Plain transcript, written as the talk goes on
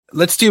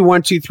let's do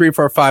 1, 2, 3,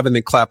 4, 5, and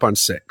then clap on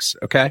 6.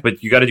 Okay.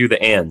 But you got to do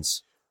the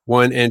ands.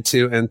 1 and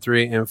 2 and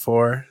 3 and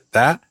 4.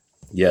 That.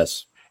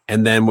 Yes.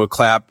 And then we'll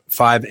clap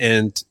 5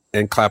 and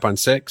clap on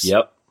 6.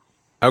 Yep.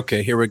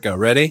 Okay. Here we go.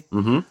 Ready?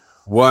 Mm-hmm.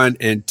 1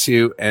 and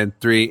 2 and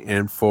 3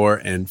 and 4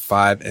 and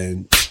 5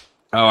 and.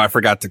 Oh, I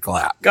forgot to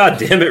clap. God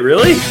damn it!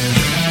 Really?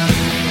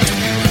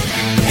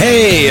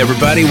 Hey,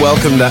 everybody.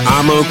 Welcome to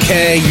I'm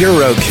Okay,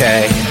 You're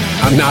Okay.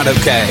 I'm not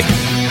okay.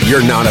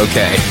 You're not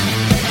okay.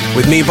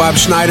 With me, Bob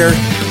Schneider,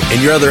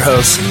 and your other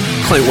host,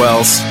 Clint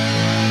Wells.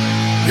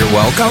 You're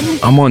welcome.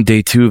 I'm on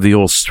day 2 of the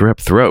old strep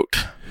throat.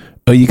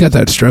 Oh, you got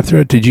that strep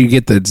throat? Did you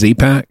get the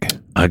Z-Pack?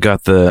 I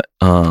got the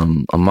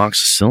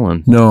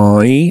amoxicillin.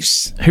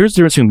 Nice. Here's the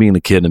difference between being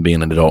a kid and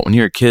being an adult. When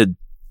you're a kid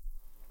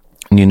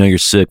and you know you're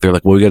sick, they're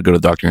like, well, we got to go to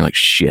the doctor. And you're like,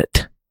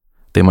 shit.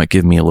 They might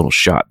give me a little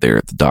shot there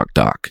at the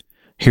doc.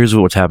 Here's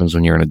what happens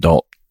when you're an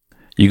adult.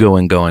 You go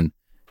in going,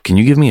 can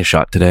you give me a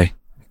shot today?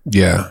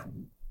 Yeah.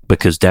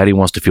 Because daddy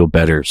wants to feel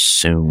better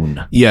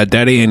soon. Yeah,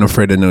 daddy ain't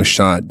afraid of no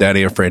shot.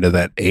 Daddy afraid of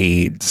that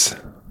AIDS.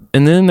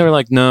 And then they're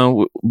like,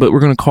 no, but we're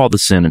going to call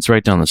this in. It's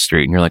right down the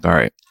street. And you're like, all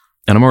right.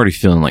 And I'm already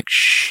feeling like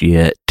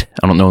shit.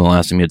 I don't know when the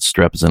last time you had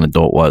strep as an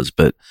adult was,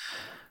 but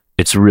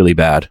it's really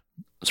bad.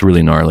 It's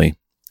really gnarly.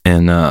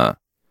 And I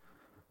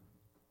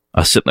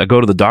go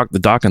to the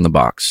doc in the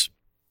box.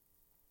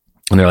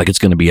 And they're like, it's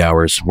going to be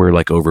hours. We're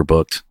like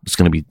overbooked. It's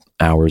going to be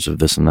hours of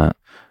this and that.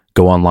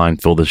 Go online,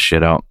 fill this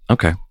shit out.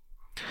 Okay.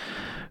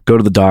 Go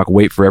to the doc,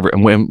 wait forever.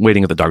 I'm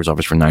waiting at the doctor's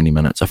office for 90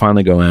 minutes. I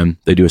finally go in.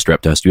 They do a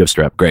strep test. You have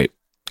strep. Great.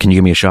 Can you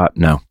give me a shot?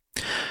 No.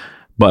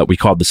 But we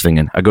called this thing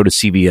in. I go to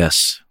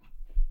CVS.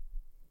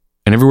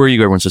 And everywhere you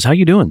go, everyone says, how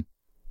you doing?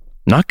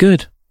 Not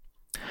good.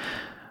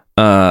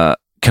 Can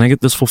I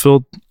get this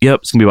fulfilled? Yep.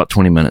 It's going to be about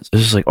 20 minutes.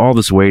 It's just like all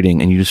this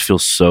waiting and you just feel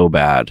so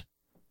bad.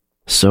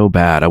 So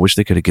bad. I wish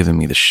they could have given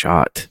me the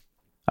shot.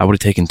 I would have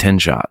taken 10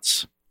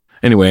 shots.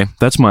 Anyway,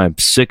 that's my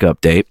sick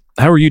update.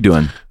 How are you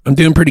doing? I'm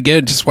doing pretty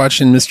good. Just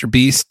watching Mr.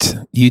 Beast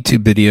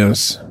YouTube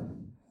videos.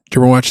 Did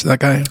you ever watch that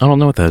guy? I don't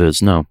know what that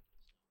is. No.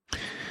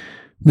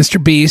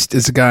 Mr. Beast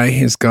is a guy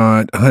who's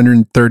got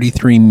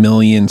 133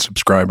 million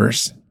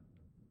subscribers.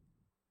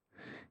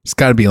 He's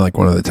got to be like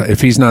one of the top.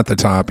 If he's not the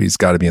top, he's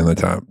got to be in the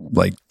top,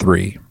 like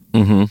 3.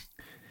 Mm-hmm.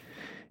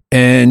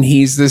 And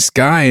he's this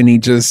guy, and he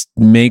just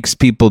makes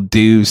people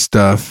do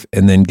stuff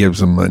and then gives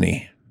them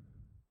money.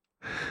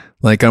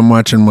 Like I'm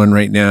watching one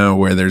right now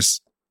where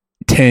there's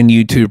 10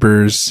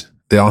 YouTubers.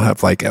 They all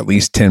have like at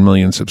least 10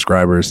 million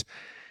subscribers.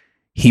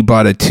 He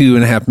bought a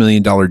 $2.5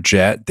 million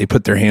jet. They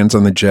put their hands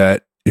on the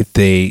jet.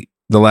 The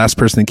last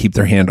person to keep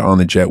their hand on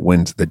the jet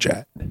wins the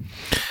jet.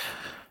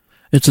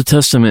 It's a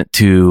testament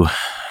to,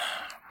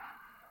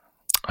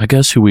 I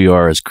guess, who we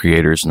are as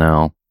creators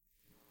now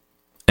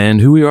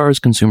and who we are as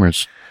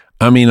consumers.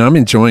 I mean, I'm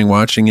enjoying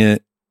watching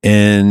it,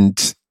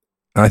 and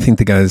I think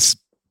the guy's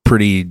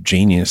pretty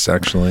genius,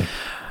 actually.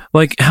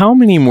 Like, how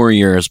many more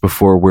years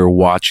before we're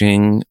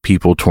watching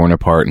people torn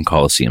apart in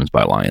Coliseums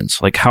by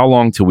lions? Like, how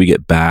long till we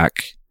get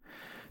back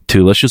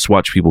to let's just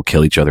watch people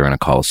kill each other in a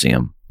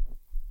Coliseum?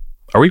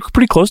 Are we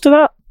pretty close to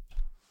that?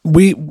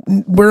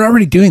 We're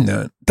already doing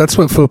that. That's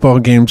what football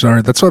games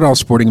are. That's what all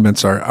sporting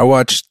events are. I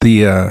watched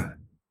the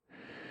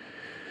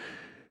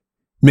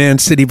Man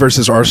City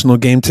versus Arsenal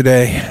game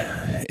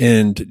today,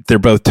 and they're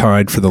both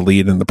tied for the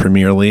lead in the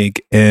Premier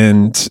League.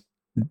 And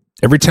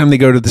every time they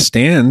go to the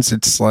stands,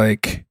 it's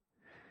like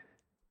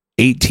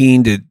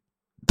 18 to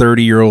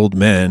 30-year-old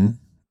men.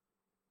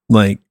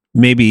 Like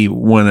maybe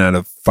 1 out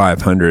of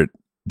 500,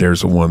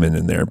 there's a woman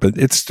in there, but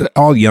it's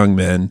all young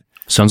men.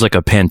 Sounds like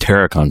a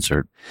Pantera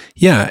concert.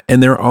 Yeah,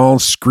 and they're all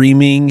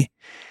screaming,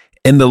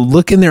 and the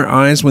look in their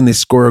eyes when they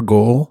score a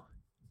goal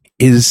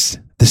is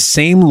the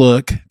same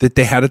look that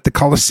they had at the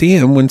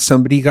Coliseum when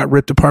somebody got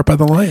ripped apart by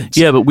the lions.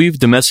 Yeah, but we've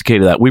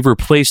domesticated that. We've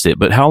replaced it.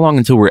 But how long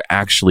until we're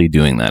actually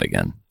doing that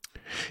again?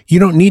 You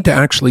don't need to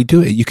actually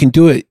do it. You can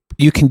do it.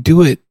 You can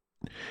do it.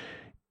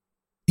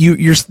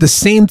 You're the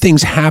same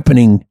things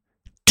happening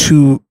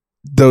to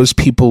those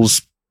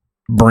people's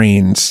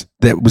brains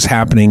that was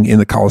happening in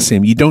the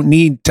Coliseum. You don't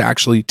need to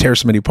actually tear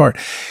somebody apart.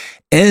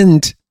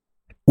 And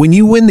when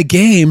you win the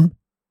game,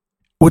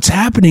 what's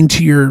happening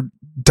to your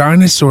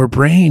dinosaur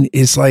brain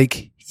is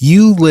like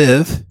you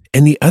live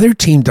and the other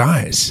team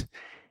dies.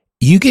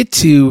 You get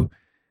to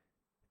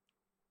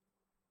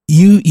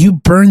you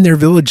burn their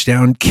village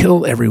down,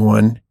 kill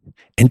everyone,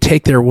 and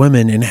take their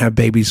women and have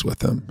babies with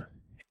them.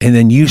 And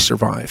then you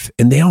survive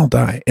and they all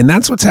die. And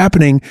that's what's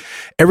happening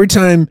every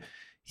time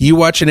you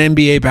watch an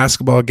NBA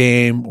basketball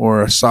game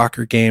or a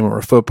soccer game or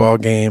a football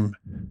game.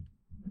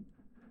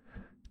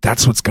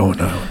 That's what's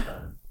going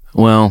on.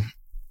 Well,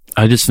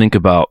 I just think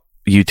about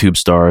YouTube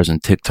stars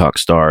and TikTok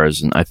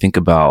stars, and I think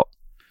about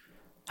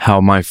how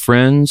my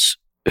friends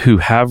who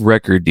have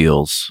record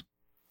deals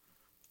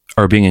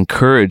are being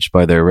encouraged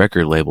by their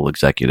record label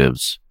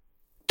executives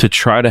to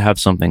try to have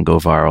something go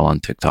viral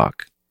on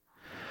TikTok.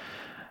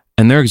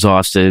 And they're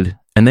exhausted,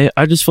 and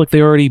I just feel like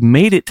they already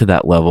made it to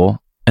that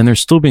level, and they're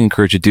still being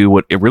encouraged to do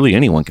what really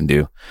anyone can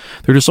do.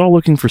 They're just all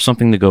looking for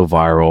something to go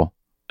viral,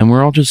 and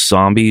we're all just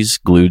zombies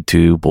glued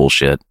to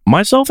bullshit,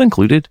 myself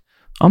included.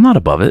 I'm not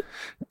above it.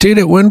 Dude,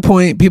 at one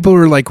point, people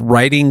were like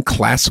writing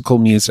classical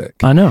music.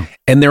 I know.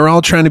 And they're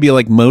all trying to be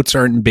like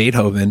Mozart and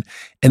Beethoven.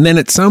 And then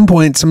at some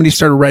point, somebody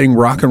started writing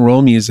rock and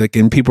roll music,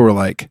 and people were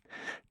like,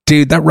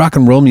 dude, that rock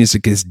and roll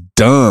music is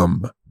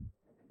dumb.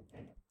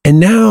 And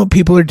now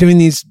people are doing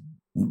these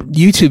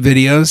YouTube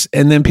videos,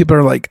 and then people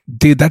are like,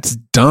 dude, that's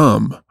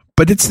dumb.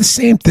 But it's the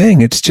same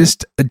thing. It's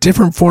just a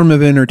different form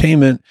of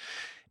entertainment.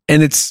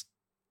 And it's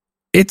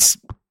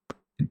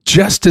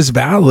just as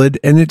valid,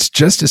 and it's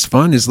just as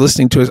fun as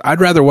listening to us. I'd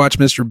rather watch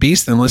Mr.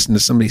 Beast than listen to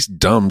somebody's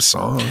dumb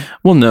song.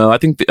 Well, no, I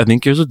think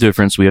there's a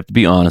difference we have to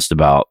be honest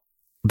about.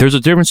 There's a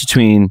difference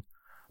between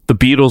the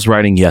Beatles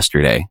writing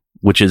Yesterday,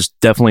 which is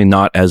definitely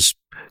not as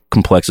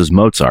complex as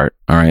Mozart.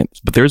 All right.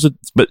 But there's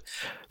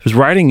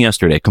writing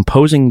Yesterday,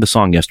 composing the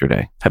song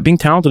Yesterday, being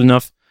talented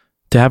enough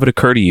to have it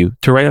occur to you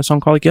to write a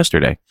song called like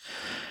Yesterday,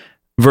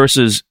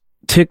 versus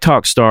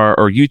TikTok star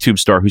or YouTube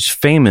star who's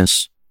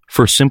famous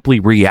for simply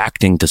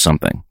reacting to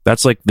something.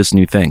 That's like this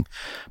new thing.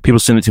 People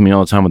send it to me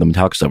all the time with the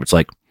Metallica stuff. It's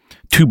like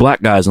 2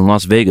 black guys in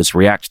Las Vegas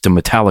react to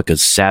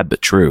Metallica's Sad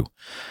But True.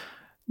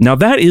 Now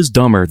that is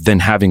dumber than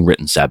having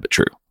written Sad But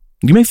True.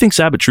 You may think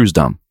Sad But True is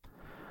dumb,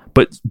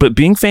 but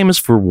being famous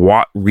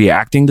for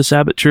reacting to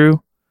Sad But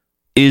True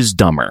is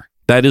dumber.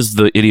 That is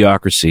the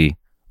idiocracy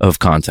of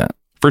content,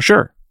 for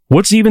sure.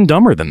 What's even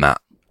dumber than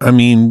that? I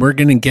mean,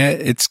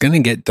 it's going to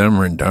get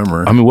dumber and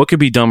dumber. I mean, what could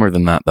be dumber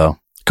than that, though?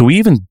 Could we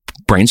even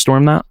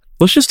brainstorm that?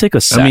 Let's just take a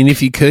sec. I mean,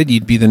 if you could,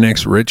 you'd be the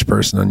next rich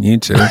person on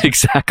YouTube.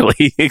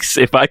 Exactly.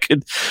 If I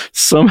could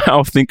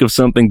somehow think of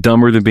something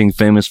dumber than being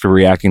famous for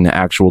reacting to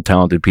actual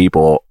talented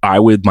people, I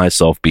would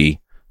myself be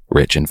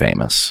rich and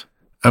famous.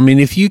 I mean,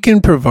 if you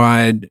can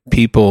provide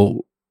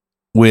people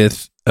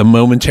with a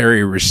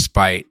momentary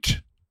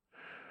respite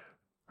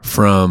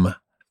from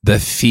the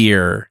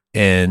fear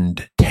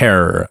and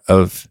terror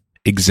of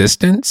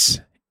existence,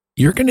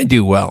 you're going to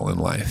do well in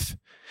life.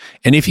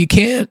 And if you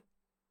can't,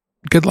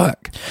 good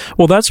luck.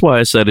 Well, that's why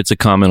I said it's a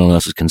comment on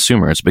us as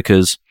consumers,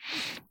 because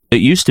it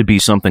used to be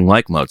something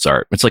like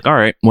Mozart. It's like, all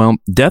right, well,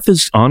 death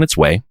is on its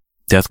way.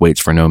 Death waits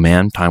for no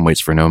man. Time waits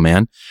for no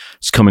man.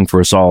 It's coming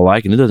for us all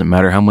alike. And it doesn't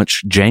matter how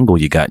much jangle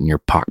you got in your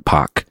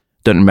pock.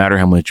 Doesn't matter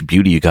how much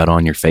beauty you got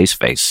on your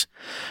face.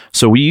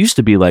 So we used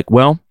to be like,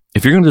 well,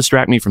 if you're going to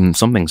distract me from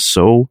something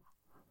so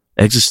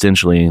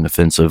existentially and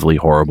offensively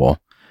horrible,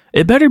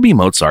 it better be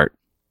Mozart.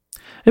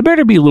 It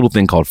better be a little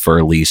thing called Fur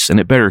Elise, and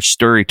it better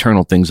stir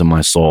eternal things in my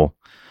soul.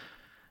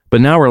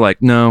 But now we're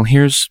like, no,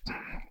 here's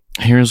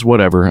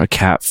whatever, a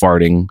cat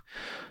farting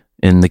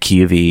in the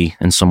key of E,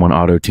 and someone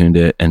auto-tuned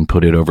it and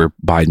put it over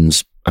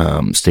Biden's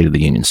State of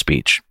the Union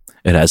speech.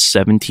 It has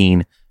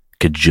 17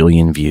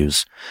 gajillion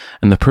views,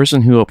 and the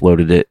person who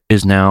uploaded it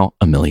is now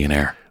a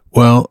millionaire.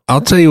 Well,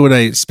 I'll tell you what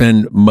I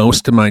spend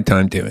most of my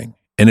time doing,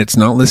 and it's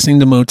not listening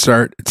to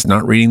Mozart, it's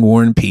not reading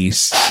War and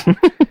Peace,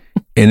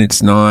 and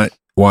it's not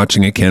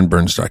watching a Ken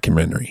Burns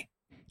documentary.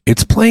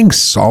 It's playing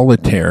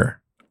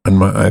solitaire on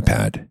my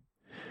iPad.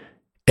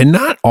 And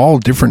not all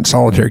different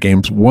solitaire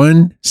games.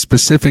 One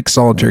specific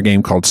solitaire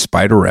game called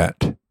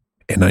Spiderette.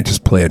 And I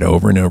just play it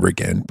over and over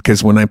again.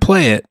 Because when I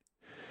play it,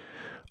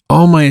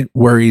 all my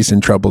worries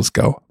and troubles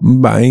go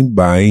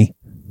bye-bye.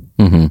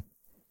 Mm-hmm.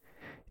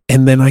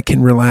 And then I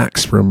can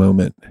relax for a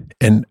moment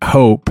and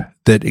hope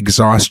that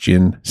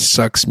exhaustion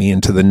sucks me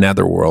into the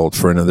netherworld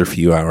for another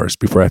few hours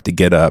before I have to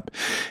get up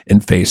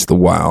and face the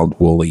wild,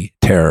 woolly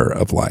terror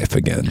of life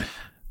again.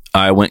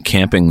 I went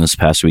camping this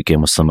past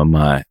weekend with some of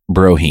my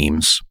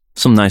brohemes.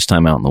 Some nice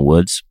time out in the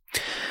woods.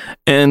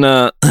 And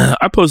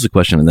I posed the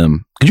question to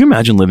them. Could you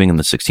imagine living in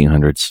the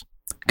 1600s?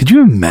 Could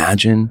you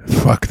imagine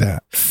Fuck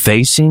that.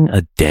 facing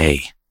a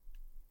day?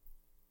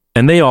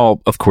 And they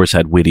all, of course,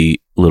 had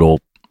witty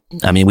little...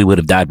 I mean, we would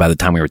have died by the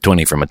time we were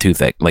 20 from a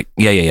toothache. Like,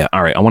 yeah.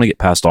 All right, I want to get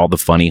past all the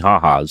funny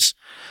ha-has.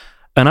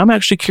 And I'm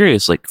actually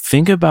curious, like,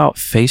 think about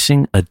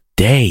facing a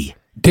day.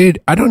 Dude,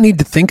 I don't need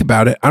to think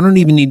about it. I don't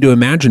even need to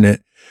imagine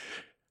it.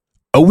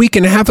 A week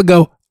and a half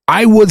ago,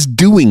 I was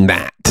doing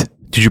that.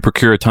 Did you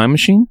procure a time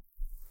machine?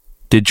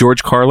 Did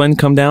George Carlin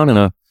come down in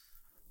a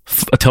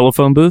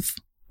telephone booth?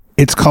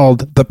 It's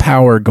called the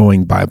power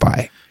going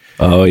bye-bye.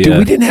 Oh, yeah. Dude,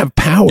 we didn't have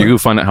power. You're going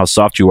to find out how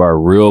soft you are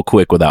real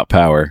quick without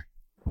power.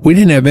 We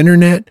didn't have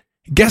internet.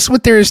 Guess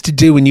what there is to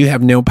do when you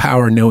have no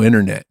power, no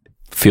internet?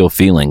 Feel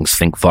feelings,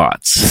 think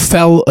thoughts.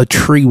 Fell a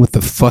tree with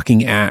the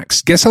fucking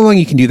axe. Guess how long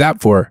you can do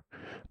that for?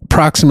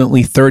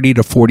 Approximately 30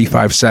 to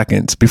 45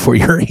 seconds before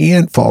your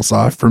hand falls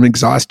off from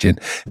exhaustion.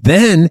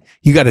 Then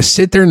you got to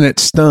sit there in that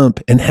stump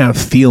and have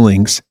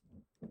feelings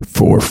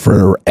for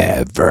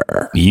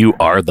forever. You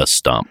are the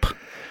stump.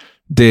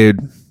 Dude.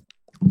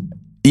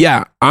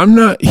 Yeah,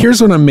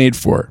 here's what I'm made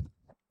for.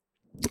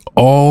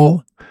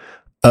 All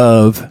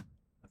of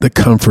the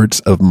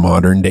comforts of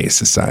modern day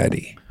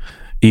society.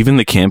 Even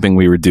the camping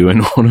we were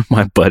doing, one of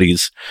my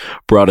buddies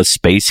brought a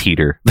space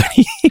heater that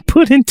he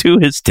put into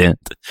his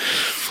tent.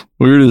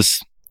 We were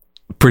just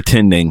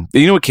Pretending.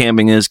 You know what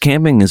camping is?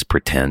 Camping is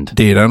pretend.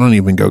 Dude, I don't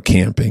even go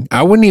camping.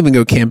 I wouldn't even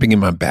go camping in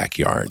my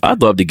backyard.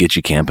 I'd love to get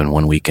you camping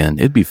one weekend.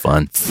 It'd be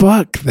fun.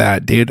 Fuck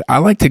that, dude. I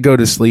like to go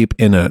to sleep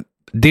in a...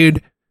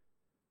 Dude,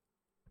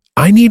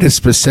 I need a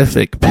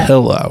specific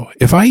pillow.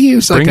 If I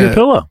use like Bring your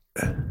pillow.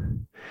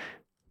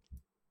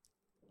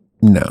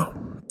 No.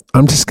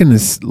 I'm just going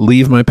to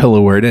leave my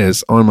pillow where it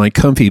is on my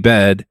comfy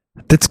bed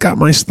that's got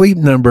my sleep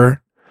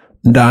number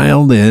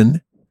dialed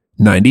in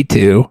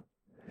 92.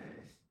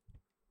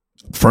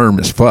 Firm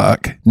as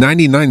fuck.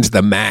 99's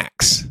the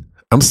max.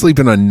 I'm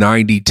sleeping on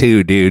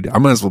 92, dude. I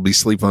might as well be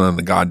sleeping on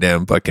the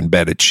goddamn fucking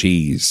bed of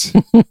cheese.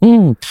 I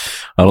don't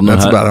know.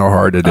 That's about how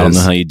hard it is. I don't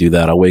know how you do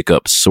that. I wake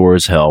up sore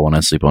as hell when I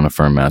sleep on a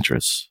firm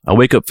mattress. I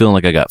wake up feeling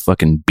like I got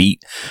fucking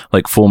beat,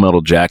 like Full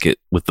Metal Jacket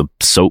with the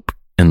soap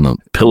in the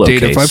pillowcase.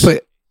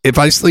 Dude, if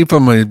I sleep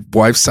on my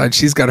wife's side,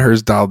 she's got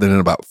hers dialed in at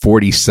about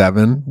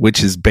 47,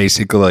 which is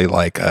basically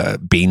like a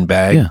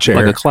beanbag chair.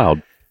 Like a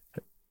cloud.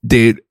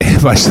 Dude,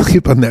 if I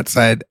sleep on that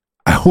side,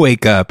 I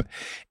wake up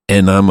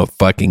and I'm a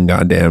fucking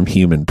goddamn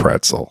human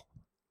pretzel.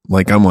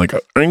 Like I'm like,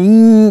 that's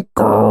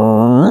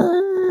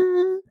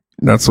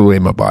the way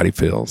my body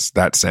feels.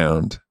 That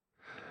sound.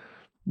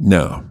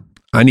 No,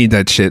 I need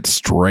that shit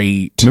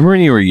straight. Remember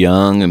when you were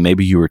young and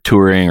maybe you were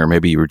touring or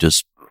maybe you were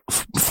just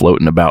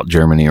floating about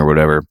Germany or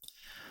whatever,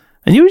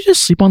 and you would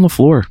just sleep on the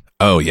floor.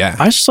 Oh yeah,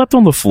 I slept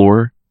on the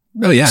floor.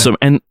 Oh yeah. So,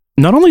 and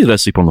not only did I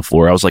sleep on the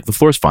floor, I was like, the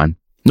floor's fine,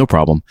 no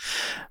problem.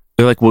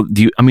 They're like, well,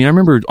 I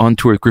remember on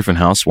tour with Griffin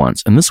House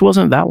once, and this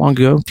wasn't that long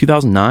ago,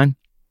 2009.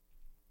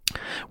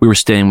 We were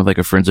staying with like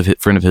a friend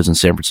of his in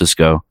San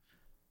Francisco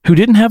who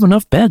didn't have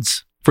enough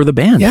beds for the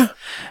band. Yeah.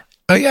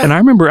 Oh yeah. And I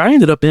remember I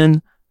ended up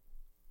in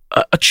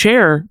a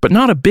chair, but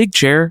not a big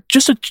chair,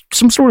 just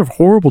some sort of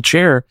horrible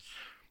chair.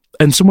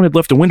 And someone had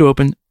left a window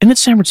open, and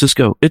it's San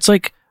Francisco. It's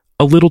like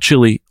a little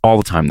chilly all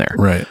the time there.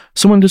 Right.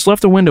 Someone just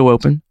left a window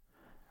open,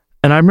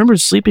 and I remember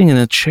sleeping in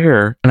a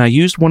chair, and I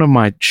used one of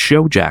my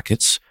show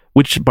jackets,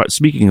 which,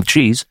 speaking of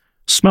cheese,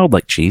 smelled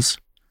like cheese,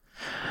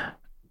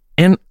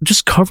 and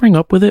just covering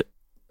up with it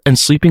and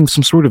sleeping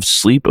some sort of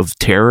sleep of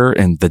terror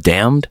and the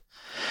damned,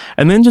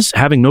 and then just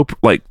having no,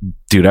 like,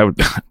 dude, I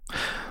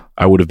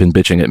would have been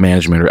bitching at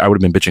management, or I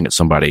would have been bitching at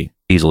somebody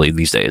easily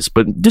these days,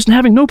 but just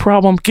having no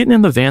problem getting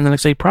in the van the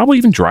next day, probably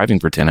even driving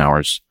for 10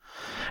 hours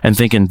and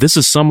thinking, this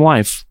is some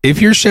life.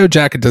 If your show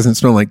jacket doesn't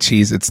smell like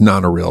cheese, it's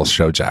not a real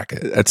show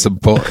jacket. It's a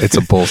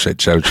bullshit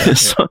show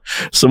jacket.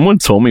 Someone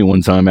told me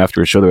one time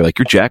after a show, they were like,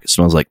 your jacket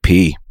smells like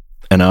pee.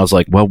 And I was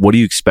like, well, what do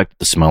you expect it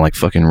to smell like?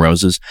 Fucking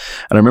roses.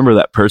 And I remember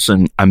that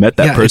person, I met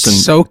that person.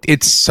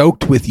 It's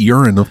soaked with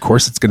urine. Of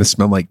course it's going to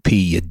smell like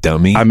pee, you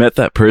dummy. I met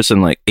that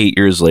person like 8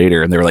 years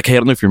later, and they were like, hey, I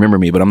don't know if you remember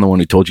me, but I'm the one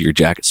who told you your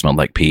jacket smelled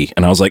like pee.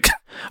 And I was like,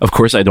 of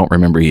course I don't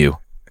remember you.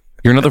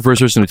 You're not the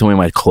first person who told me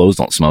my clothes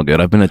don't smell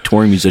good. I've been a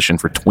touring musician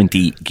for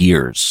 20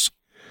 years.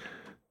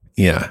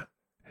 Yeah.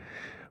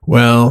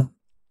 Well,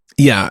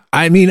 yeah.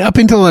 I mean, up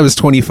until I was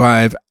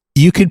 25,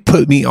 you could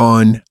put me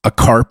on a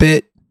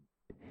carpet,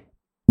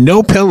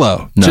 no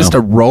pillow, just a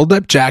rolled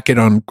up jacket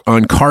on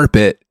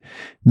carpet,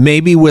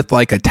 maybe with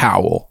like a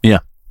towel. Yeah.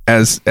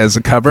 As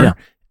a cover. Yeah.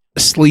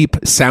 Sleep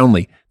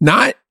soundly.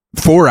 Not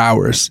 4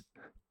 hours.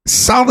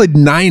 Solid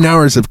 9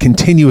 hours of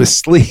continuous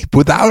sleep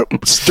without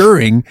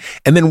stirring,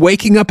 and then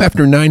waking up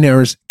after 9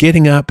 hours,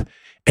 getting up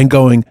and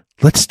going,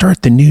 let's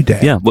start the new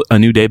day. Yeah, a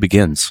new day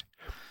begins.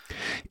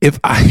 Dude,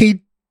 I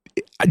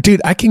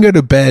can go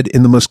to bed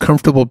in the most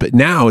comfortable bed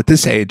now at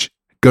this age.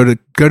 Go to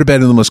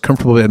bed in the most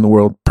comfortable bed in the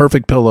world.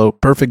 Perfect pillow,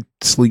 perfect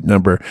sleep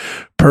number,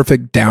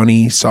 perfect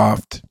downy,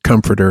 soft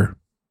comforter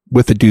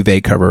with a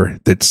duvet cover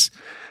that's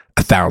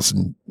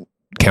 1,000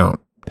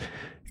 count.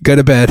 Go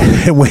to bed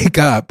and wake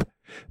up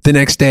the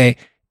next day,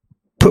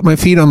 put my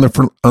feet on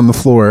the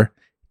floor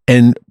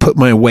and put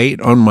my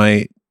weight on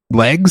my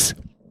legs.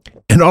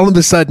 And all of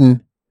a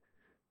sudden,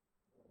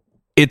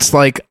 it's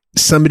like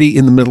somebody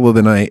in the middle of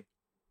the night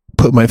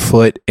put my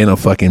foot in a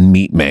fucking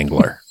meat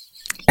mangler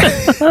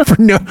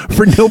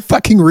for no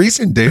fucking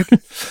reason, dude.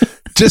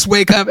 Just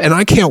wake up and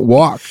I can't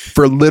walk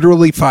for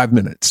literally 5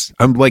 minutes.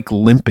 I'm like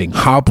limping,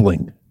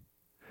 hobbling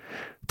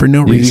for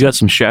no reason. You got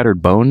some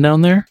shattered bone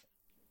down there?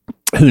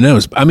 Who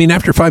knows? I mean,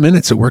 after 5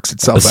 minutes, it works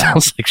itself out.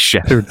 Sounds like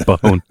shattered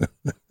bone.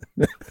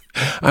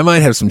 I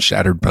might have some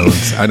shattered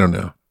bones. I don't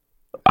know.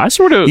 I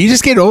sort of. You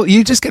just get old.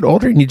 You just get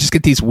older, and you just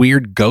get these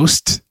weird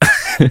ghost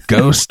hurt.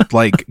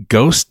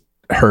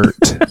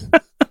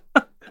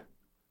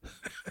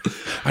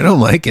 I don't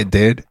like it,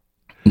 dude.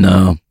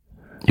 No,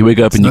 you wake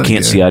up and you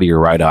can't good. see out of your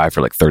right eye for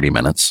like 30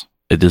 minutes.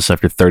 It just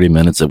after 30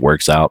 minutes, it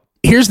works out.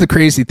 Here's the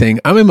crazy thing: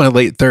 I'm in my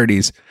late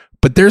 30s,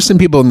 but there's some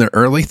people in their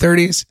early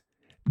 30s.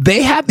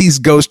 They have these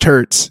ghost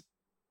hurts,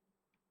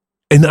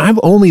 and I've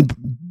only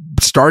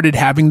started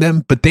having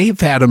them, but they've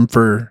had them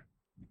for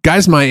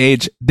guys my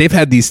age. They've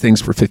had these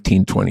things for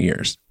 15, 20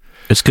 years.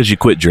 It's because you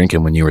quit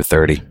drinking when you were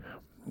 30.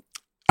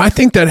 I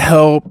think that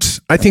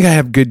helped. I think I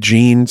have good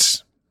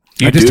genes.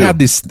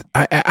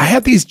 I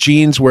have these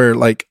genes where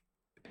like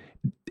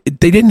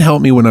they didn't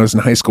help me when I was in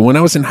high school. When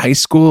I was in high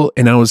school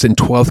and I was in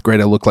 12th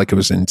grade, I looked like I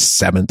was in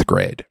 7th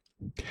grade.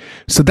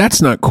 So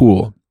that's not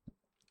cool.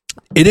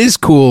 It is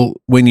cool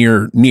when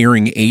you're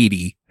nearing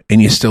 80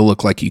 and you still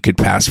look like you could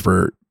pass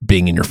for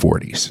being in your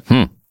 40s.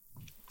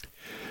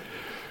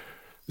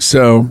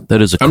 So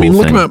That is a cool I mean,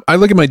 thing. I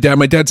look at my dad.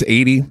 My dad's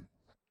 80,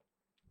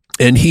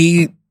 and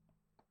he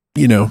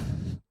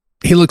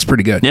looks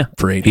pretty good Yeah.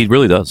 for 80. He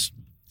really does.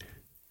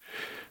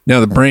 Now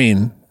the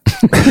brain's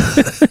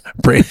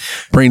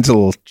a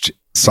little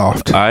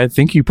soft. I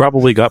think you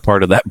probably got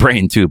part of that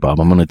brain too, Bob.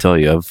 I'm going to tell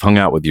you, I've hung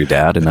out with your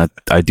dad, and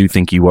I do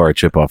think you are a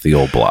chip off the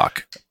old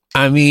block.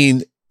 I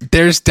mean,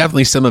 there's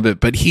definitely some of it,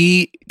 but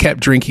he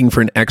kept drinking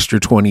for an extra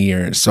 20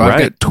 years. So I've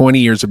Right. got 20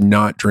 years of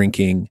not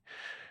drinking,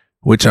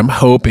 which I'm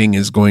hoping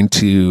is going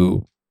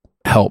to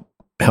help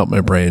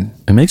my brain.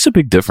 It makes a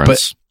big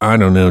difference. But I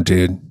don't know,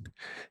 dude.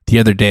 The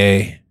other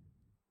day,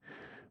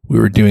 we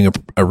were doing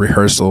a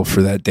rehearsal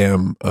for that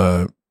damn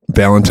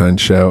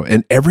Valentine's show,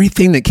 and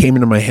everything that came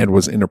into my head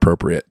was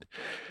inappropriate.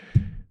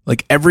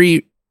 Like I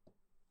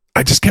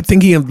just kept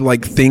thinking of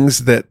like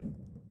things that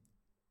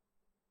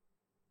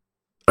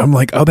I'm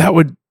like, oh, that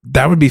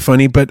would be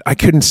funny, but I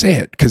couldn't say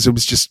it because it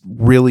was just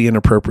really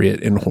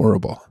inappropriate and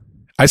horrible.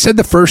 I said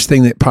the first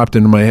thing that popped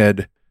into my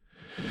head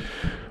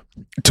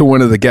to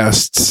one of the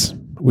guests,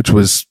 which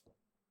was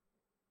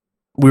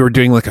we were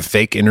doing like a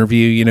fake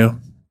interview,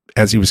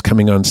 as he was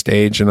coming on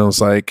stage, and I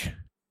was like,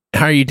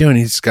 how are you doing?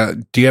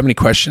 Do you have any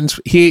questions?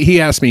 He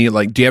asked me,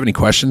 like, do you have any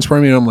questions for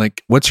me? And I'm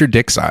like, what's your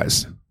dick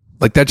size?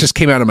 Like, that just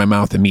came out of my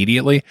mouth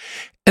immediately.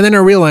 And then I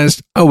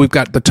realized, oh, we've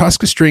got the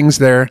Tosca Strings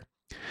there.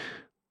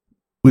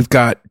 We've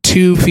got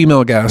 2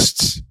 female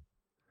guests.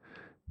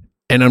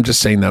 And I'm just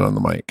saying that on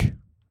the mic.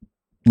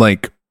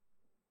 Like,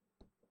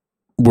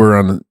 we're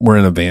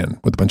in a van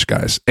with a bunch of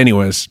guys.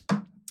 Anyways,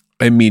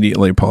 I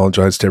immediately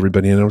apologized to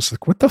everybody. And I was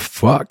like, what the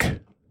fuck?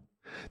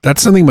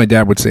 That's something my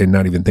dad would say and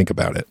not even think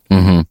about it.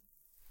 Mm-hmm.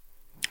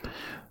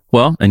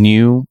 Well, and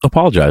you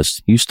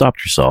apologized. You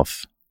stopped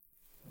yourself.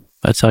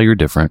 That's how you're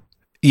different.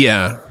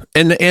 Yeah.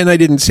 And I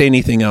didn't say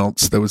anything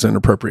else that was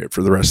inappropriate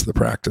for the rest of the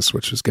practice,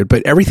 which was good.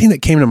 But everything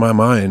that came to my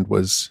mind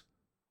was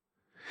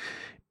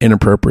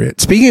inappropriate.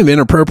 Speaking of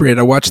inappropriate,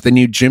 I watched the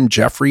new Jim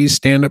Jeffries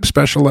stand-up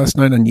special last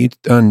night on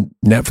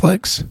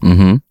Netflix.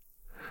 Mm-hmm.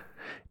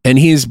 And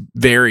he's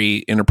very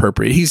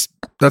inappropriate.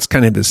 That's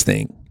kind of his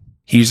thing.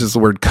 He uses the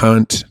word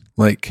cunt.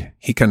 Like,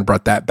 he kind of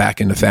brought that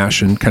back into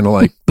fashion, kind of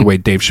like the way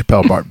Dave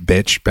Chappelle brought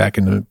bitch back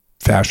into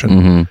fashion.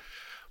 Mm-hmm.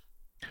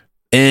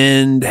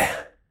 And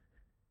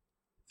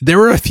there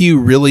were a few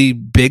really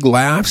big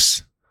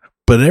laughs,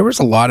 but there was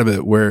a lot of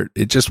it where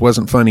it just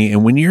wasn't funny.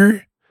 And when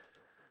you're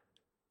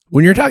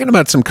talking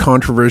about some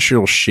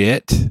controversial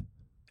shit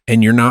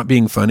and you're not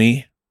being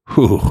funny,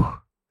 whew,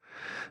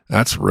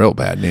 that's real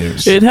bad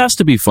news. It has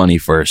to be funny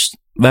first.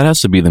 That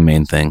has to be the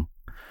main thing.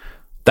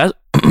 That's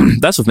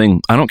the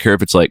thing. I don't care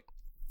if it's like,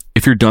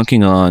 if you're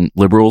dunking on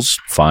liberals,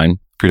 fine.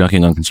 If you're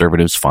dunking on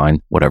conservatives,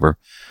 fine. Whatever.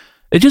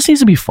 It just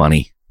needs to be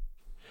funny.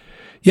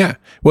 Yeah.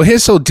 Well,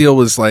 his whole deal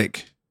was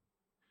like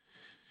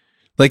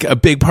a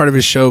big part of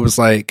his show was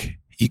like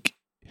you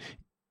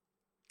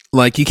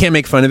can't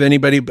make fun of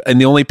anybody,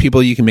 and the only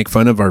people you can make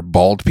fun of are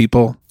bald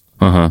people.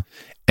 Uh-huh.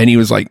 And he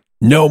was like,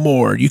 no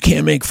more. You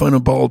can't make fun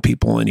of bald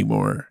people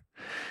anymore.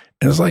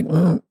 And I was like,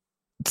 well,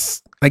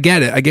 I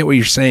get it. I get what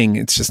you're saying.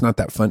 It's just not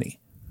that funny.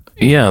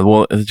 Yeah,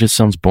 well, it just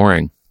sounds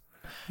boring.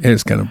 It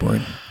is kind of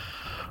boring.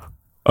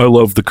 I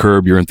love the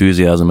Curb Your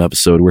Enthusiasm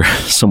episode where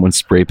someone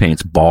spray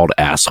paints bald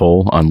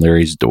asshole on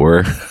Larry's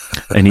door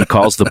and he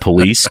calls the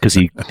police because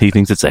he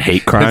thinks it's a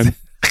hate crime.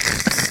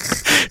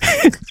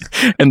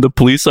 And the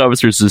police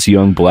officer is this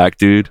young black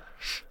dude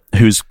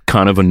who's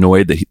kind of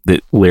annoyed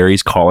that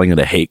Larry's calling it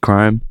a hate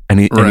crime. And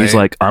he's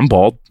like, I'm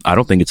bald. I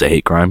don't think it's a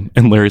hate crime.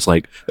 And Larry's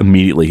like,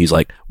 immediately, he's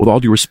like, with all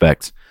due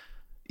respect,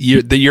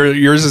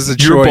 yours is a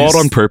choice. You're bald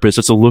on purpose.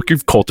 It's a look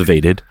you've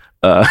cultivated.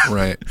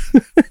 Right.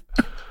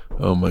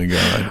 Oh my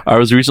God. I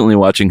was recently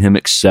watching him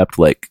accept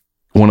like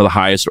one of the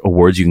highest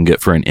awards you can get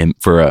for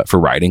for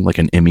writing, like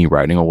an Emmy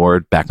writing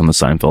award back in the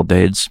Seinfeld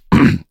days.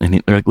 And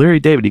they're like,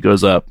 Larry David, he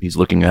goes up, he's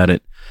looking at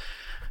it.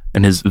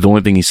 And the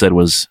only thing he said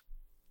was,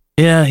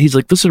 yeah, he's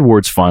like, this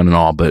award's fine and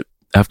all, but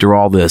after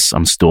all this,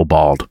 I'm still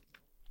bald.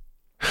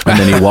 And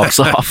then he walks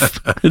off.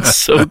 It's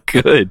so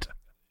good.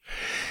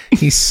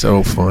 He's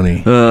so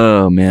funny.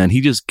 Oh man, he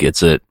just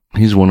gets it.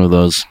 He's one of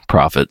those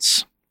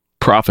prophet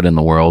in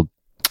the world.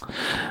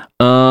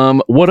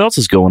 What else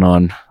is going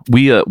on?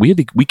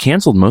 We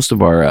canceled most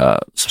of our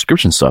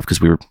subscription stuff because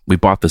we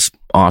bought this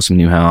awesome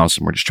new house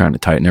and we're just trying to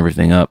tighten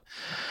everything up.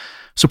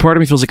 So part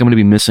of me feels like I'm going to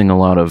be missing a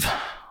lot of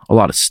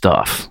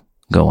stuff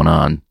going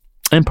on,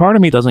 and part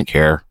of me doesn't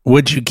care.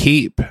 What'd you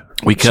keep?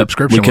 We kept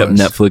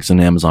Netflix and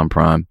Amazon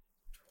Prime.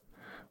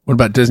 What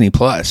about Disney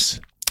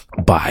Plus?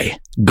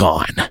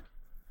 Gone.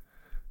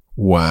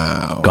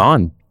 Wow.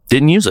 Gone.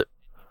 Didn't use it.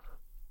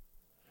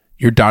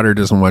 Your daughter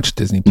doesn't watch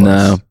Disney Plus?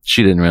 No,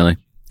 she didn't really.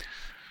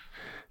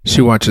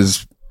 She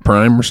watches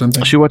Prime or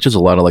something? She watches a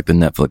lot of like the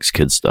Netflix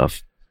kids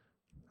stuff.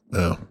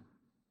 Oh.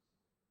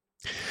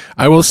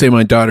 I will say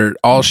my daughter,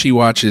 all she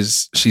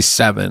watches, she's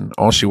 7,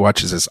 all she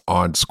watches is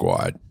Odd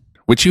Squad,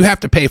 which you have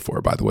to pay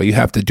for, by the way. You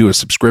have to do a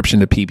subscription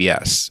to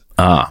PBS,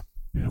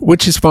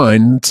 which is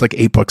fine. It's like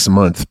 $8 a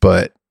month,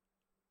 but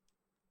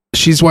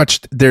she's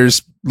watched,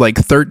 there's like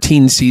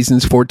 13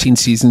 seasons, 14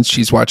 seasons.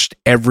 She's watched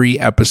every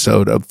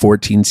episode of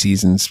 14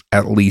 seasons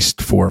at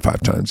least 4 or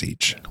 5 times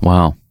each.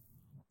 Wow.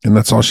 And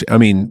that's all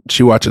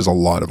she watches a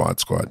lot of Odd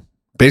Squad.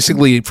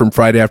 Basically from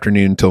Friday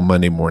afternoon till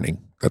Monday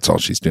morning. That's all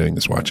she's doing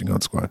is watching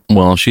Odd Squad.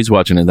 Well, if she's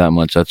watching it that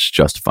much, that's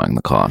justifying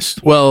the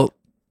cost. Well,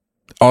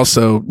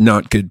 also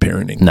not good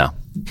parenting. No.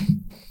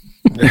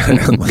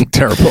 Like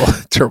terrible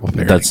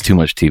parenting. That's too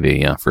much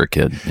TV, yeah, for a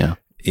kid. Yeah.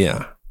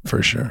 Yeah,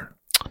 for sure.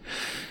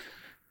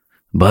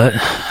 But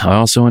I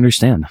also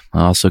understand.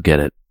 I also get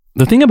it.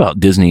 The thing about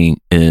Disney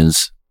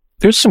is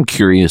there's some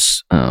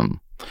curious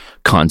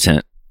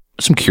content,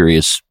 some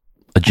curious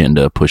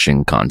agenda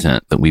pushing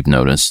content that we've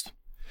noticed.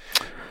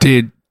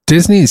 Dude,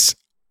 Disney's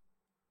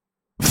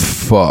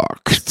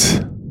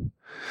fucked.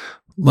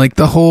 Like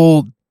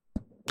all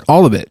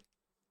of it.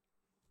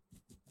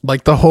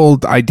 Like the whole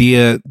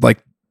idea,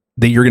 like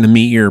that you're going to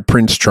meet your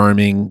Prince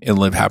Charming and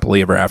live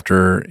happily ever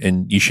after,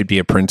 and you should be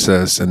a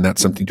princess, and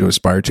that's something to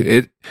aspire to.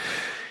 It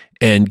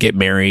and get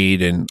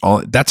married and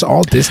all. That's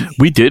all Disney.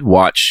 We did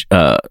watch.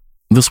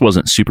 This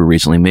wasn't super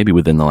recently, maybe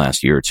within the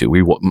last year or two.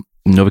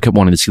 Nova kept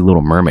wanting to see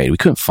Little Mermaid. We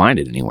couldn't find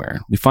it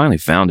anywhere. We finally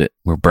found it.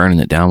 We're burning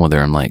it down with her.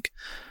 I'm like,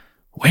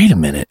 wait a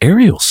minute,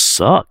 Ariel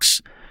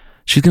sucks.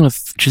 She's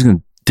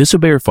gonna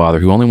disobey her father,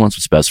 who only wants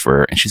what's best for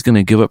her, and she's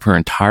gonna give up her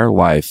entire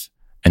life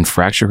and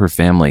fracture her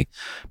family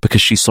because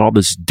she saw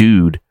this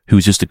dude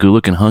who's just a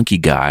good-looking hunky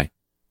guy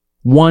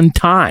one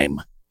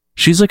time.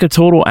 She's like a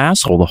total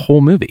asshole the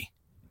whole movie.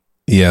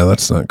 Yeah,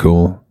 that's not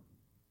cool.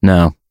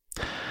 No,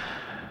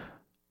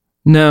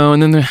 and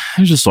then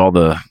there's just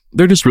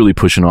they're just really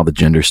pushing all the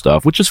gender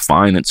stuff, which is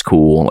fine. It's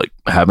cool. Like,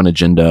 have an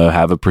agenda,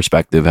 have a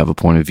perspective, have a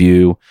point of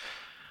view,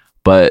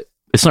 but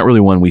it's not really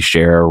one we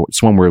share.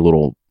 It's one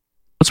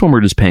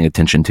we're just paying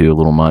attention to a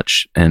little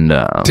much. And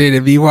dude,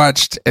 have you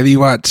watched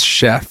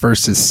Chef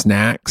versus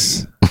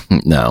Snacks?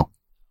 No.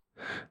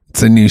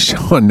 It's a new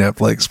show on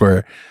Netflix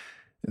where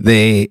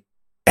they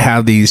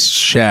have these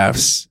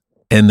chefs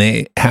and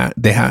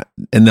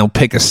they'll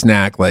pick a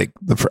snack. Like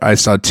I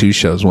saw 2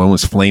 shows. One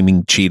was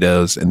Flaming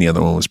Cheetos and the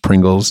other one was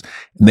Pringles.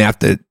 And they have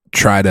to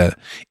try to,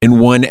 in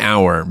 1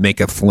 hour,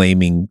 make a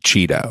Flaming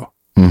Cheeto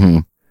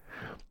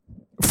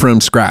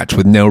from scratch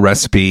with no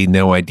recipe,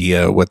 no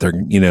idea what they're,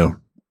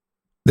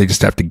 they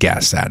just have to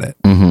guess at it.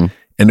 Mm-hmm.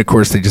 And of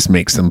course, they just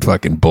make some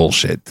fucking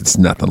bullshit that's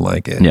nothing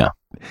like it. Yeah.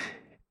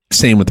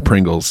 Same with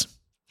Pringles.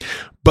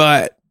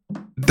 But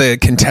the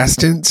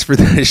contestants for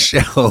this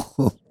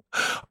show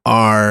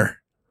are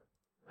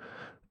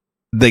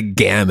the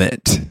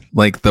gamut,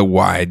 like the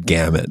wide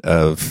gamut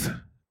of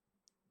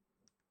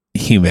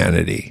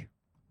humanity.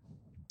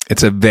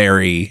 It's a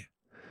very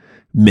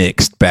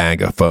mixed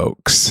bag of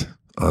folks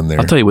on there.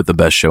 I'll tell you what the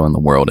best show in the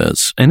world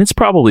is. And it's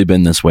probably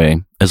been this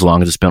way as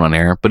long as it's been on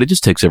air, but it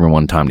just takes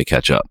everyone time to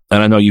catch up.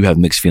 And I know you have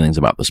mixed feelings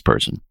about this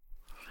person.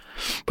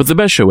 But the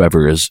best show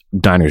ever is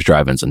Diners,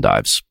 Drive-Ins, and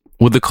Dives,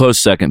 with the close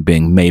second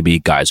being maybe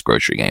Guy's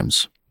Grocery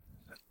Games.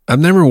 I've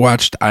never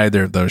watched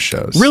either of those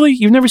shows. Really?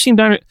 You've never seen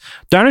Diners,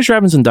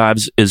 Drive-Ins, and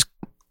Dives is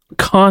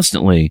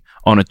constantly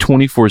on a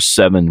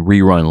 24/7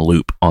 rerun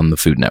loop on the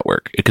Food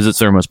Network because it's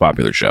their most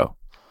popular show.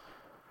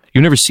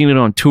 You've never seen it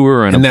on tour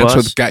or in a bus? And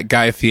that's with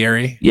Guy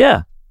Fieri?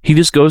 Yeah. He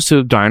just goes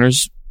to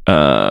diners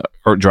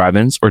or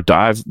drive-ins or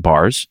dive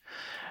bars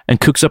and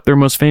cooks up their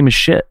most famous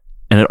shit.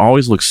 And it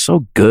always looks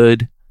so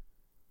good.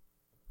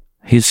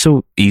 He's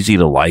so easy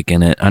to like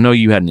in it. I know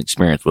you had an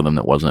experience with him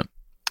that wasn't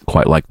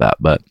quite like that,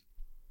 but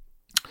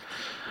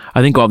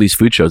I think all these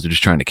food shows are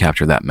just trying to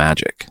capture that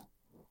magic.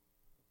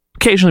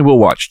 Occasionally we'll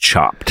watch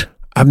Chopped.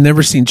 I've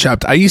never seen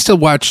Chopped. I used to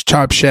watch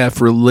Top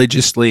Chef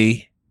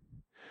religiously.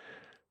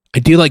 I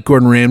do like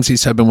Gordon Ramsay,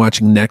 so I've been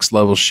watching Next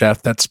Level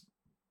Chef. That's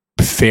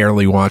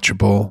fairly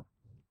watchable.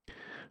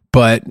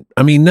 But,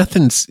 I mean,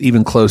 nothing's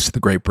even close to the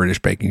Great British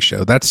Baking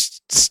Show.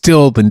 That's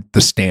still the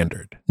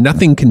standard.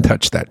 Nothing can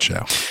touch that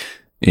show.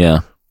 Yeah.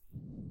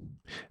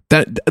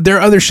 There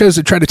are other shows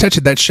that try to touch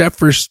it. That Chef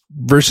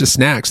versus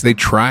Snacks, they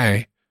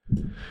try.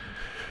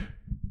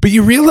 But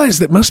you realize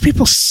that most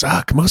people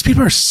suck. Most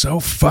people are so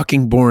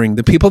fucking boring.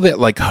 The people that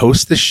like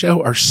host the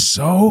show are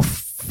so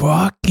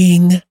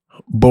fucking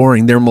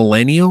boring. They're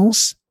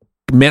millennials,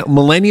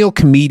 millennial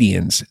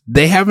comedians.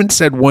 They haven't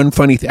said one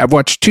funny thing. I've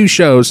watched 2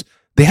 shows.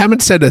 They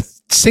haven't said a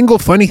single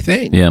funny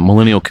thing. Yeah,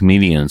 millennial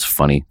comedians,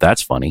 funny.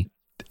 That's funny.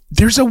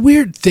 There's a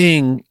weird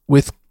thing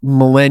with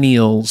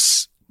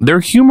millennials. They're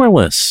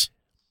humorless.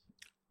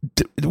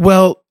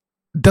 Well,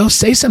 they'll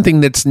say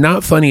something that's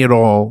not funny at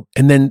all,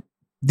 and then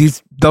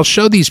they'll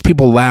show these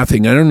people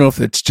laughing. I don't know if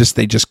it's just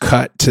they just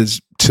cut to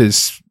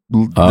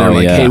they're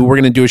like, hey, we're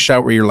going to do a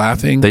shot where you're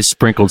laughing. They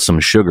sprinkled some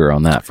sugar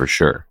on that for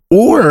sure.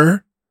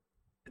 Or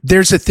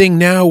there's a thing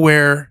now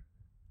where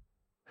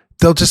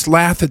they'll just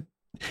laugh at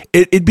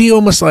it. It'd be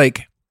almost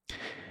like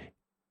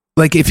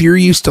if you're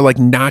used to like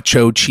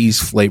nacho cheese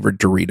flavored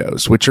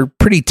Doritos, which are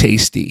pretty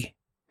tasty.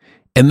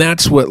 And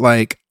that's what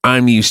like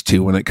I'm used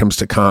to when it comes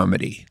to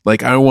comedy.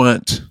 Like I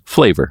want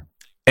Flavor.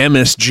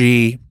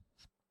 MSG.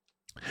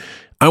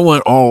 I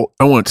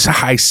want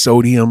high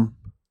sodium.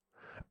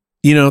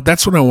 You know,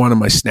 that's what I want in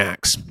my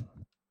snacks.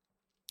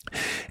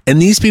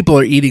 And these people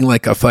are eating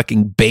like a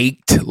fucking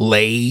baked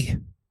lay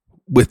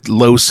with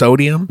low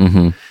sodium.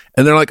 Mm-hmm.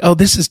 And they're like, "Oh,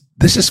 this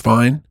is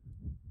fine."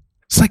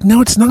 It's like,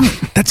 "No, it's not.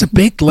 That's a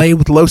baked lay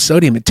with low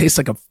sodium. It tastes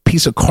like a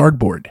piece of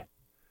cardboard.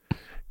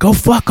 Go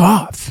fuck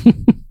off."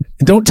 And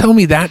don't tell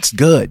me that's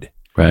good.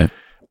 Right.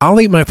 I'll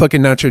eat my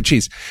fucking nacho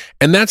cheese.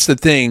 And that's the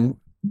thing.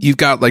 You've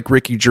got like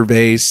Ricky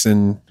Gervais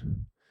and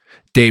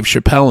Dave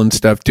Chappelle and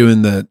stuff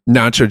doing the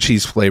nacho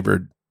cheese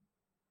flavored,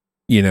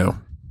 you know,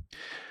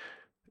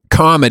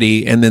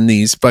 comedy. And then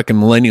these fucking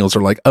millennials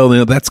are like, "Oh,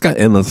 no, that's got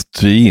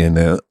MSG in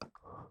it.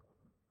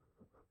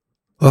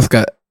 That's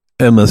got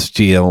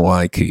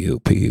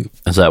MSGLYQUP."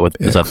 Is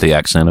that the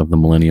accent of the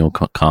millennial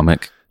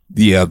comic?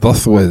 Yeah,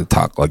 that's the way to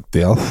talk like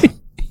this.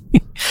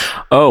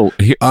 Oh,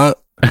 here,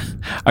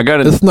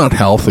 it's not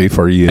healthy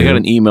for you. I got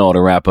an email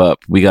to wrap up.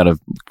 We got a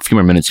few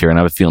more minutes here, and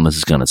I have a feeling this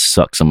is going to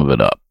suck some of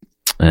it up.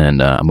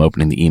 And I'm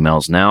opening the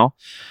emails now.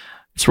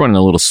 It's running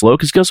a little slow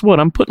because guess what?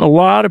 I'm putting a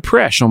lot of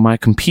pressure on my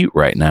compute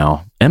right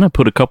now. And I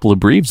put a couple of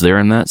breves there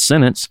in that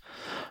sentence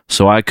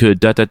so I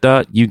could,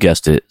 you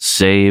guessed it,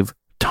 save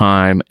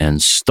time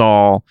and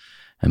stall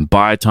and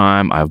buy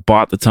time. I've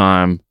bought the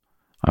time.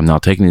 I'm now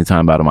taking the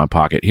time out of my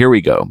pocket. Here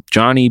we go.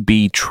 Johnny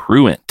B.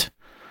 Truant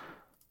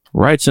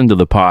writes into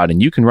the pod,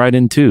 and you can write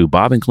in too.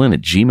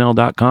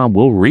 bobandclint@gmail.com.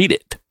 We'll read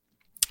it.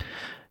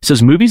 It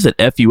says, movies that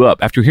F you up.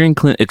 After hearing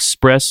Clint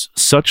express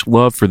such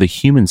love for the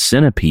Human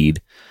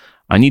Centipede,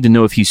 I need to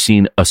know if he's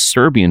seen a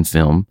Serbian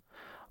film.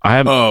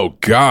 Oh,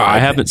 God. I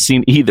haven't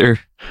seen either,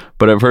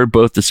 but I've heard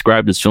both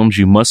described as films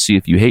you must see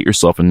if you hate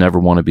yourself and never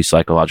want to be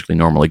psychologically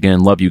normal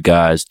again. Love you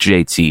guys.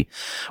 JT.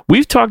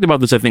 We've talked about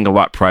this, I think, a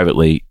lot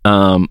privately.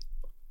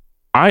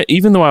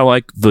 Even though I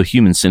like the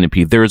Human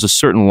Centipede, there is a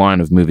certain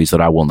line of movies that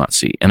I will not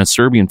see, and a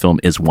Serbian film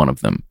is one of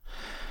them.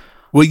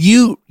 Well,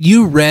 you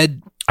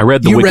read. I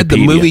read the you Wikipedia. read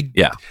the movie.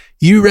 Yeah,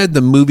 you read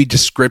the movie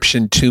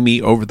description to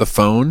me over the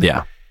phone.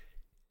 Yeah,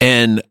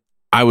 and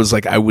I was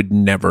like, I would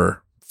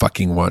never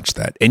fucking watch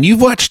that. And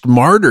you've watched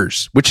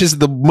Martyrs, which is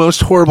the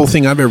most horrible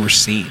thing I've ever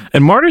seen.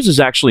 And Martyrs is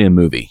actually a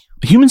movie.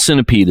 Human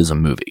Centipede is a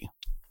movie.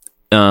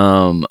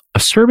 A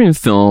Serbian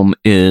film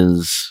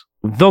is.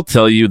 They'll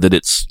tell you that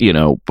it's, you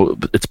know,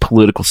 it's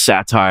political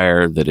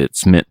satire, that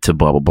it's meant to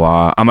blah, blah,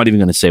 blah. I'm not even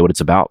going to say what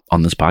it's about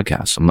on this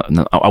podcast.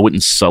 I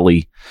wouldn't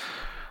sully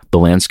the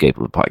landscape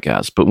of the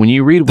podcast. But when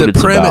you read what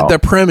it's about... The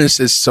premise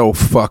is so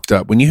fucked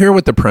up. When you hear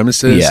what the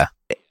premise is... Yeah.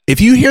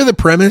 If you hear the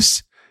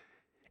premise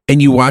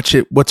and you watch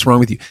it, what's wrong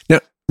with you?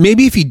 Now,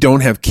 maybe if you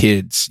don't have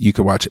kids, you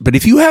could watch it. But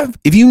if you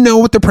know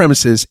what the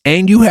premise is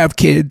and you have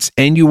kids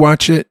and you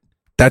watch it,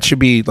 that should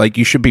be like,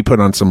 you should be put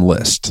on some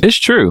list. It's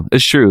true.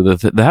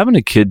 The having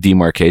a kid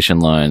demarcation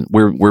line,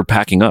 we're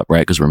packing up,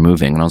 right? Because we're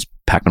moving, and I was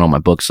packing all my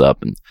books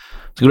up, and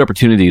it's a good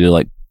opportunity to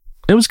like,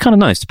 it was kind of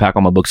nice to pack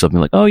all my books up and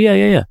be like, oh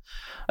yeah.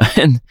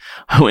 And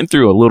I went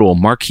through a little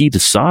Marquis de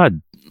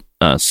Sade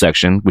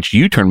section, which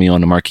you turned me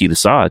on to Marquis de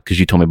Sade because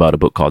you told me about a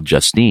book called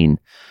Justine,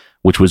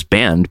 which was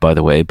banned, by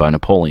the way, by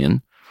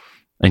Napoleon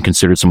and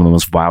considered some of the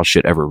most vile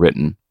shit ever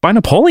written by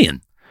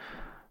Napoleon,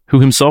 who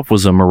himself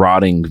was a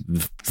marauding,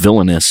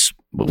 villainous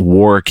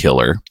war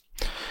killer.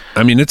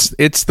 I mean,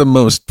 it's the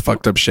most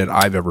fucked up shit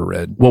I've ever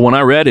read. Well, when I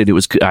read it,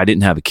 I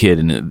didn't have a kid,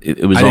 and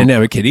it was. I didn't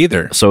have a kid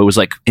either, so it was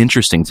like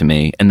interesting to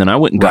me. And then I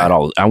went and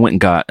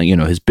got you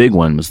know, his big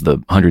one was the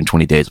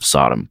 120 Days of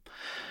Sodom,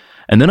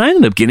 and then I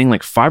ended up getting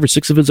like 5 or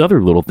 6 of his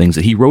other little things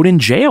that he wrote in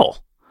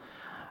jail,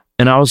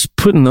 and I was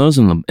putting those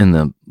in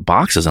the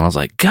boxes, and I was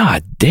like,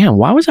 God damn,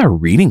 why was I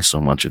reading so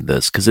much of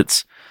this? Because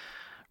it's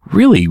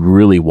really,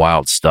 really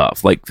wild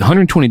stuff. Like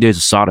 120 Days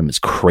of Sodom is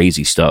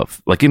crazy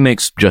stuff. Like it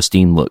makes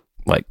Justine look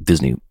like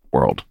Disney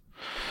World.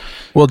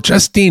 Well,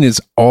 Justine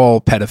is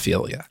all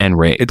pedophilia and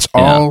rape. Isn't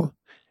all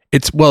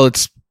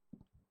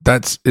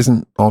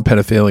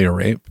pedophilia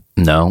rape?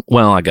 No.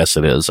 Well, I guess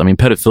it is. I mean,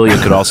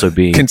 pedophilia could also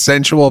be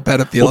consensual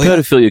pedophilia. Well,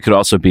 pedophilia could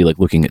also be like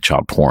looking at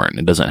child porn.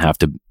 It doesn't have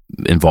to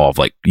involve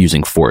like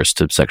using force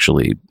to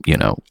sexually, you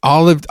know.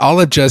 All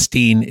of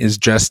Justine is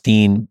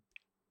Justine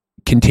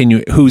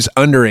who's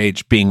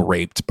underage being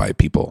raped by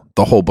people.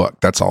 The whole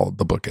book. That's all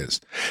the book is.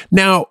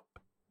 Now,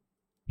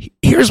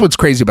 here's what's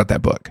crazy about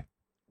that book.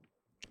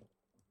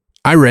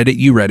 I read it.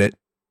 You read it.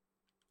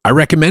 I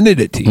recommended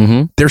it to you.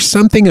 Mm-hmm. There's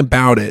something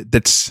about it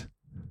that's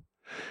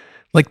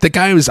like, the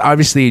guy was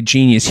obviously a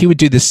genius. He would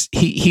do this.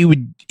 He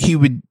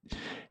would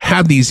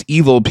have these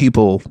evil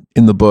people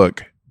in the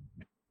book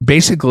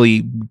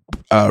basically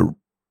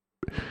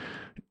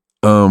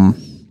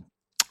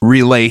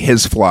relay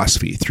his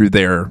philosophy through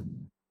their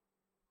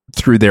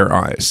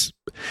eyes.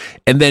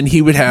 And then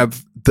he would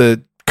have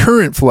the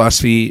current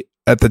philosophy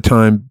at the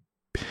time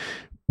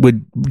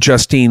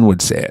Justine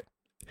would say it.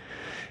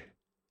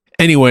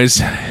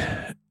 Anyways,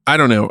 I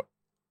don't know.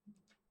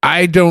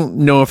 I don't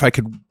know if I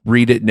could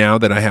read it now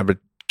that I have a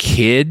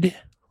kid,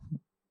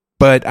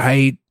 but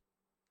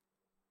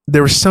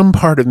there was some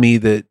part of me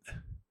that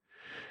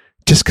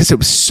just because it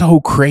was so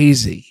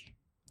crazy.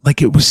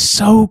 Like it was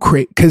so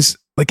crazy because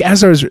like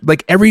as I was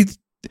like every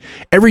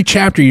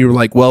chapter you were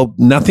like, well,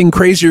 nothing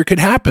crazier could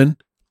happen.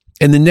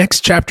 And the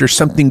next chapter,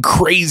 something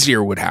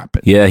crazier would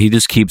happen. Yeah, it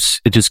just keeps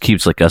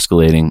like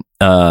escalating.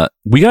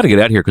 We got to get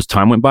out of here because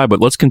time went by, but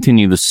let's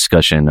continue this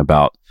discussion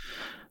about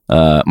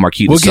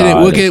Marquis de Sade.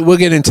 We'll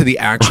get into the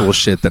actual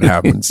shit that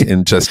happens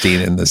in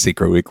Justine and the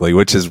Secret Weekly,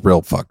 which is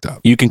real fucked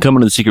up. You can come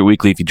into the Secret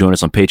Weekly if you join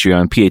us on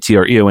Patreon,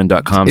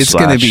 patreon.com. It's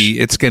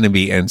gonna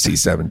be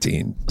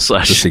NC-17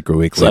 / the Secret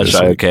Weekly /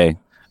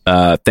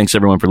 IOK. Thanks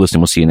everyone for listening.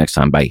 We'll see you next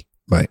time. Bye.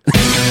 Bye.